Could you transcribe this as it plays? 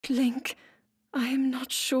Link, I am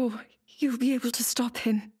not sure you'll be able to stop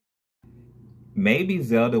him. Maybe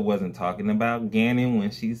Zelda wasn't talking about Ganon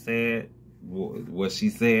when she said what she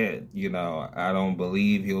said. You know, I don't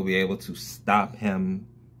believe he'll be able to stop him.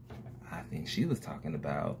 I think she was talking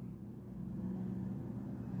about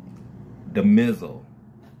the Mizzle,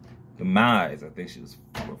 the Mize. I think she was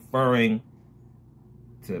referring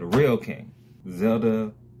to the real king.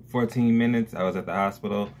 Zelda, 14 minutes. I was at the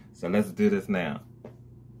hospital. So let's do this now.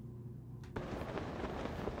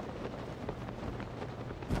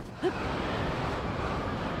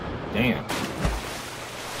 Damn.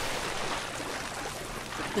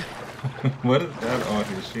 What is that on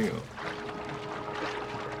his shield?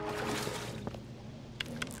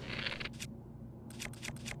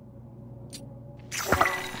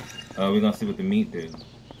 Oh, we're gonna see what the meat do.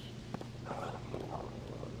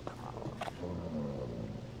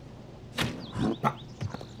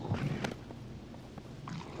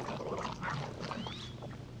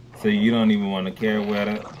 So you don't even want to care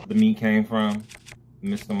where the meat came from,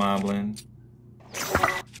 Mr. Moblin?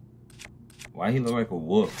 Why he look like a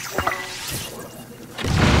wolf?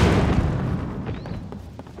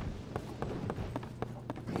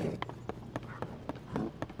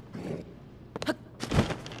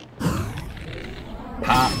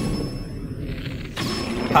 Pop.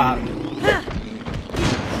 Pop.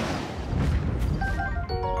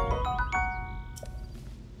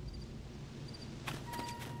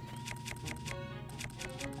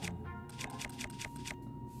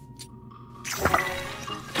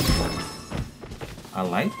 I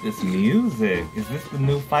like this music. Is this the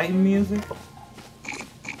new fighting music?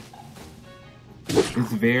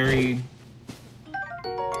 It's very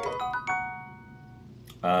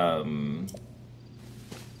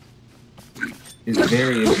it's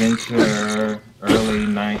very adventure,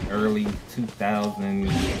 early 2000,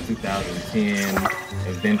 2010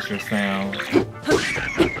 adventure sound.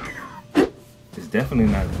 It's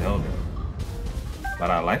definitely not Zelda, but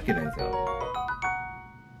I like it in Zelda.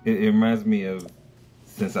 It reminds me of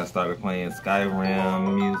since I started playing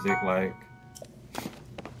Skyrim music, like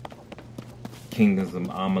Kingdoms of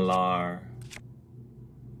Amalur.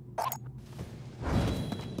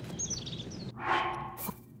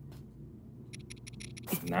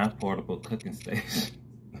 Not portable cooking station.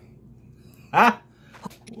 Ah!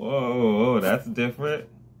 Whoa, that's different.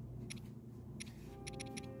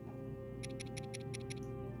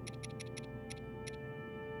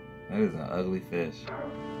 That is an ugly fish.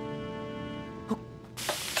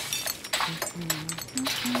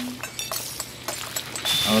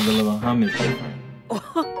 Oh, the little hum is different.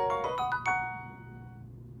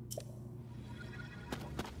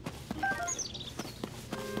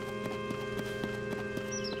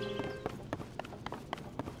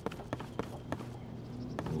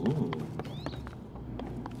 Ooh.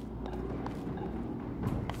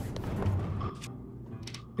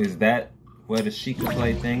 Is that where the Sheikah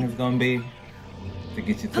Play thing is gonna be? To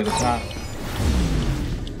get you to the top?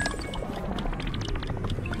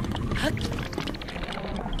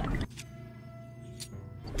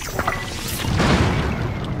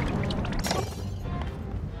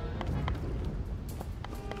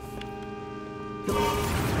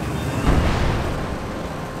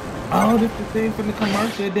 Oh, this is the thing from the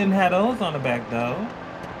commercial. It didn't have those on the back though.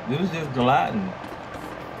 It was just gelatin.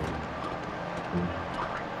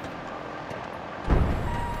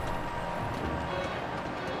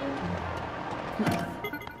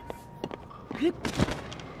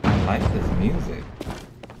 I like this music.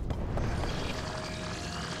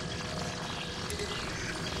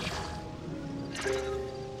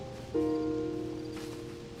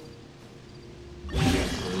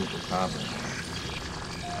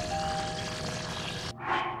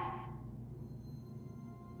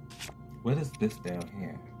 What is this down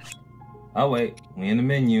here? Oh wait, we in the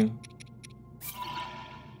menu.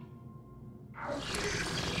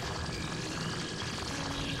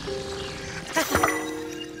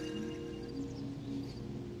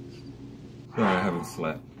 Sorry, I haven't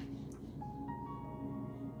slept.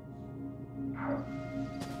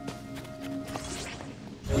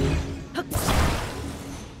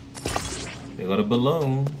 They got a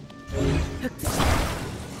balloon.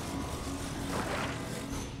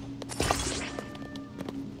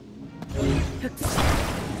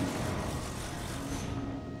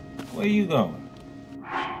 Where you going?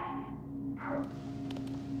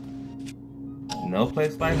 No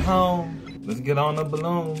place like home. Let's get on the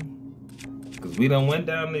balloon. Cause we done went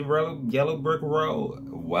down the yellow brick road.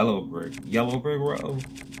 Yellow brick road.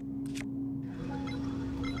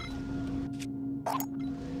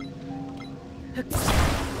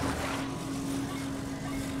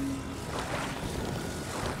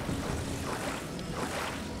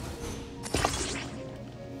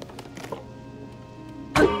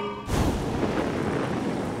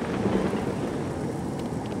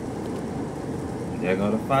 There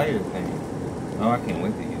go the fire thing. Oh, I can't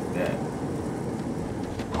wait to use that.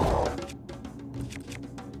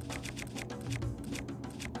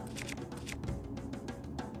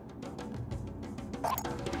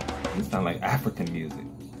 This sounds like African music.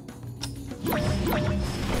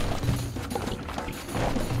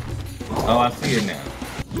 Oh, I see it now.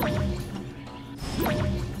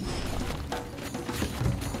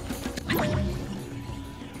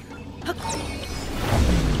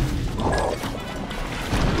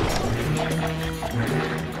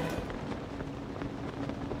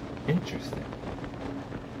 Interesting.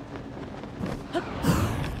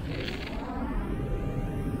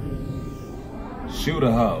 Shoot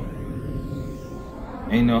a hoe.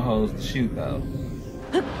 Ain't no hoes to shoot though.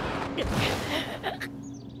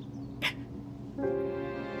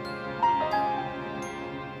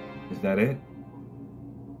 Is that it?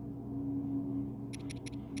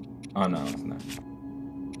 Oh no, it's not.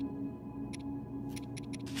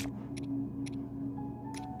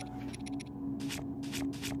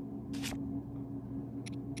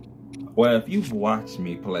 Well, if you've watched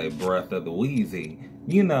me play Breath of the Wheezy,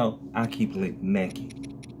 you know I keep Link naked.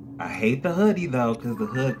 I hate the hoodie though, because the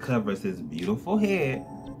hood covers his beautiful head.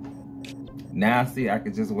 Now see, I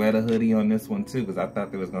could just wear the hoodie on this one too, because I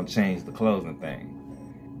thought they was going to change the clothing thing.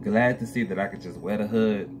 Glad to see that I could just wear the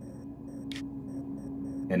hood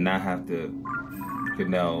and not have to, you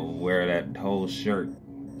know, wear that whole shirt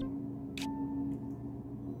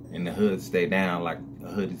and the hood stay down like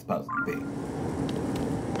a hoodie's supposed to be.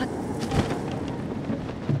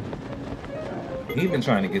 He been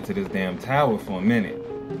trying to get to this damn tower for a minute.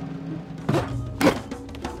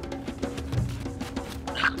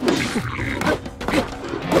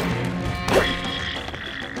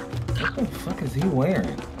 What the fuck is he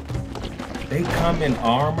wearing? They come in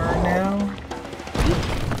armor now?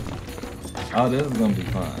 Oh, this is gonna be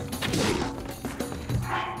fun.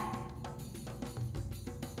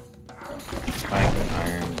 Spike and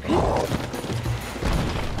iron.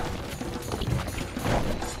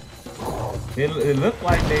 It looked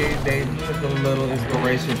like they took a little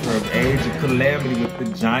inspiration from Age of Calamity with the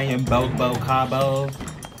giant Botw combos.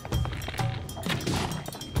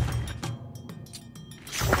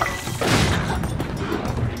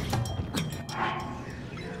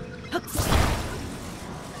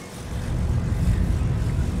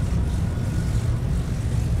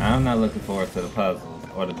 I'm not looking forward to the puzzles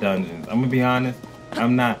or the dungeons. I'm gonna be honest,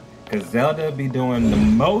 I'm not. Because Zelda be doing the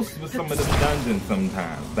most with some of the dungeons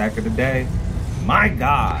sometimes. Back in the day, my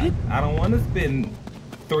God, I don't want to spend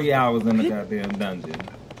 3 hours in the goddamn dungeon.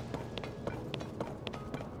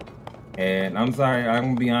 And I'm sorry, I'm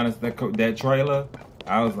going to be honest, that trailer,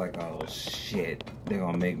 I was like, oh shit, they're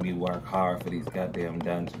going to make me work hard for these goddamn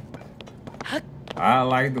dungeons. I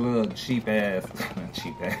like the little cheap ass,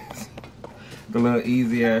 the little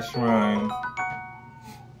easy ass shrines.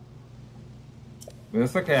 But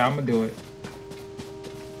it's okay, I'm gonna do it.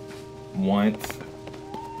 Once.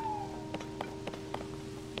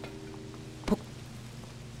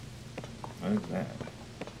 What is that?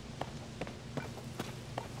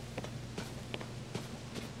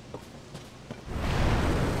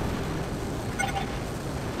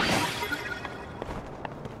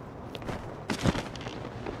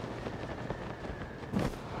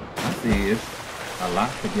 I see, it's a lot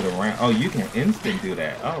to get around. Oh, you can instant do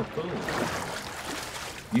that. Oh, cool.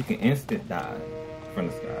 You can instant dive from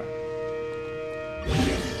the sky.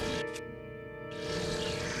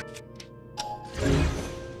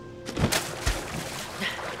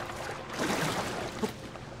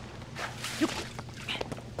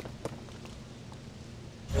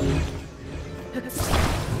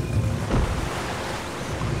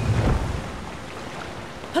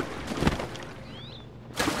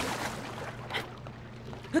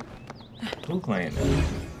 Who's playing that?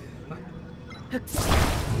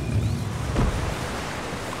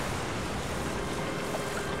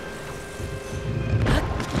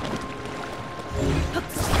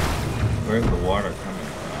 Where's the water coming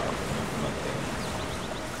from?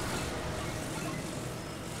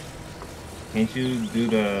 Can't you do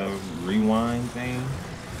the rewind thing?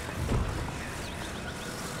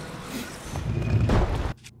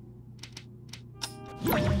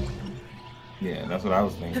 Yeah, that's what I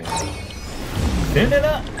was thinking. Send it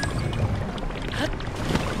up!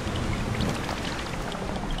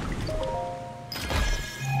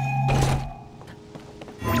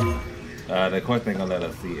 Of course they're gonna let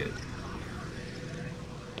us see it.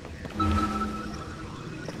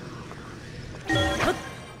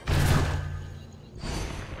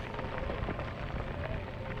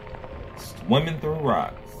 Swimming through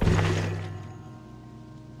rocks.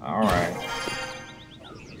 Alright.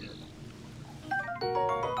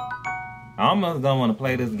 almost don't want to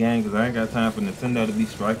play this game because I ain't got time for Nintendo to be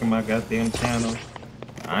striking my goddamn channel.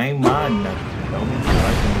 I ain't mind nothing. Don't be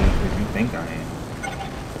striking me because you think I am.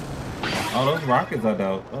 Oh, those rockets are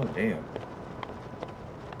dope. Oh, damn.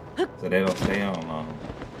 So they don't stay on long.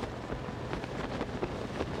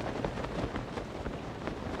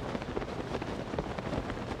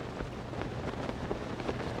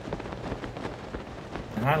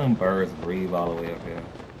 How them birds breathe all the way up here?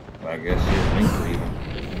 Well, I guess shit, me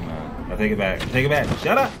breathing. Come on. I take it back. Take it back.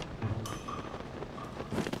 Shut up!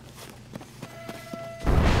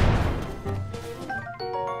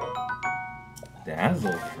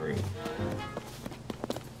 Dazzle fruit.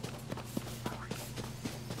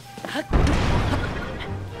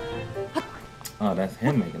 Oh, that's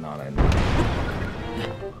him making all that noise.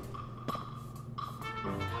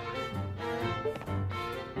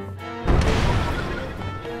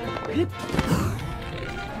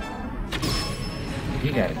 He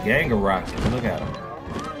got a gang of rockets. Look at him.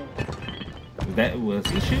 Was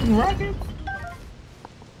he shooting rockets?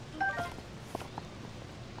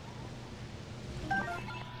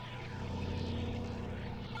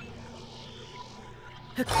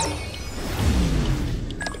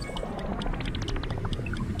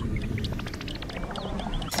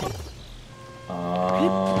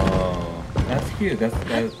 Oh, that's cute.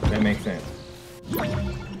 That makes sense.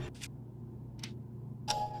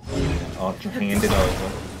 Ultra hand it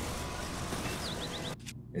over.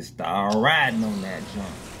 It's star riding on that jump.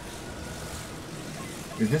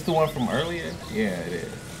 Is this the one from earlier? Yeah, it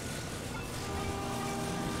is.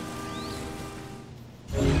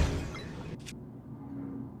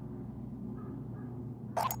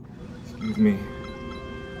 Excuse me.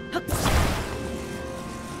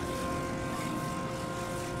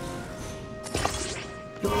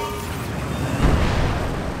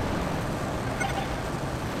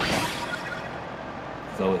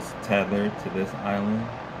 So it's tethered to this island.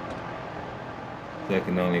 So it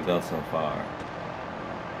can only go so far.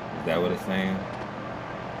 Is that what it's saying?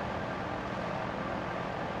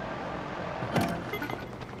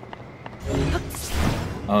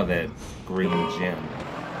 Oh, that green gem.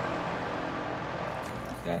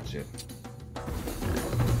 Gotcha.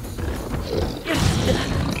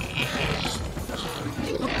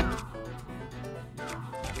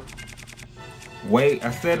 Wait,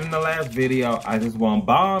 I said in the last video, I just want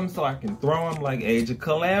bombs so I can throw them like Age of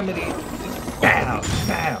Calamity. Just bow,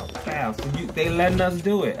 bow, bow. So they letting us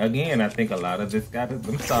do it. Again, I think a lot of this got it.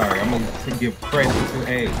 I'm sorry, I'm gonna give credit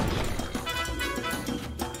to Age.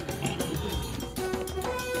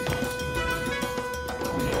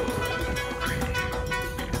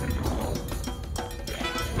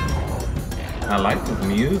 I like this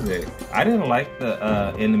music. I didn't like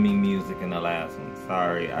the enemy music in the last one.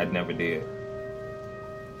 Sorry, I never did.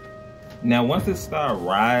 Now, once it started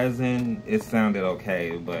rising, it sounded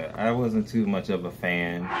okay, but I wasn't too much of a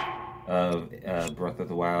fan of Breath of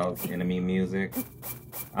the Wild's enemy music.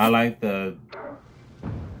 I like the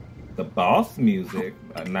boss music,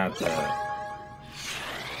 but not the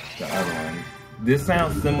other one. This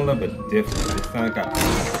sounds similar but different. It sounds like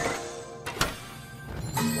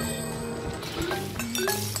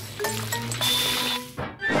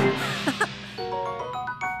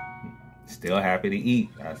still happy to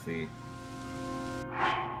eat, I see.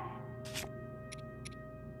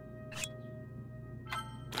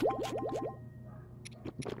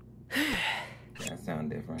 That sound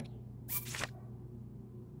different.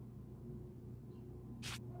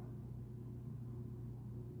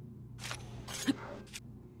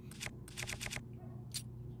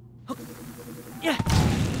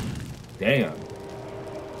 Damn.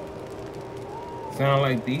 Sound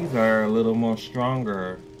like these are a little more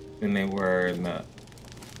stronger than they were in the...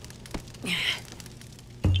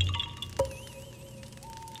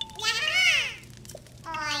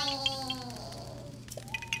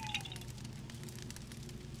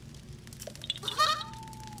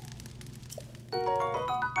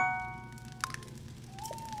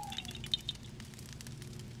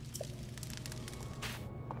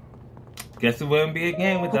 Guess it wouldn't be a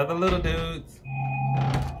game with other little dudes.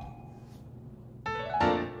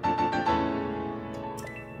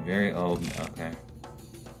 Very old, okay.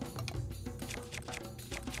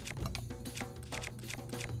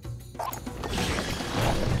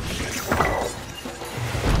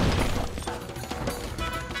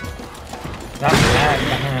 Stop hiding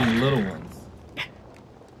behind the little ones.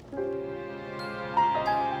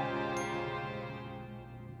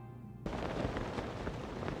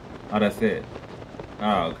 Oh, that's it.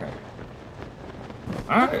 Oh, okay.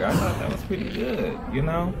 Alright, I thought that was pretty good, you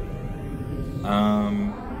know?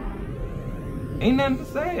 Ain't nothing to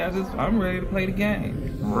say. I'm ready to play the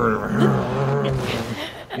game.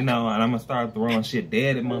 You know, and I'm gonna start throwing shit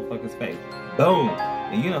dead in motherfuckers' face. Boom.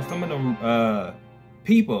 And you know, some of them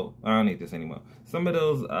people, I don't need this anymore. Some of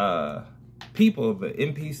those people, the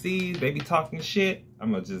NPCs, they be talking shit.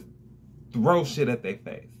 I'm gonna just throw shit at their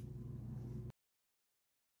face.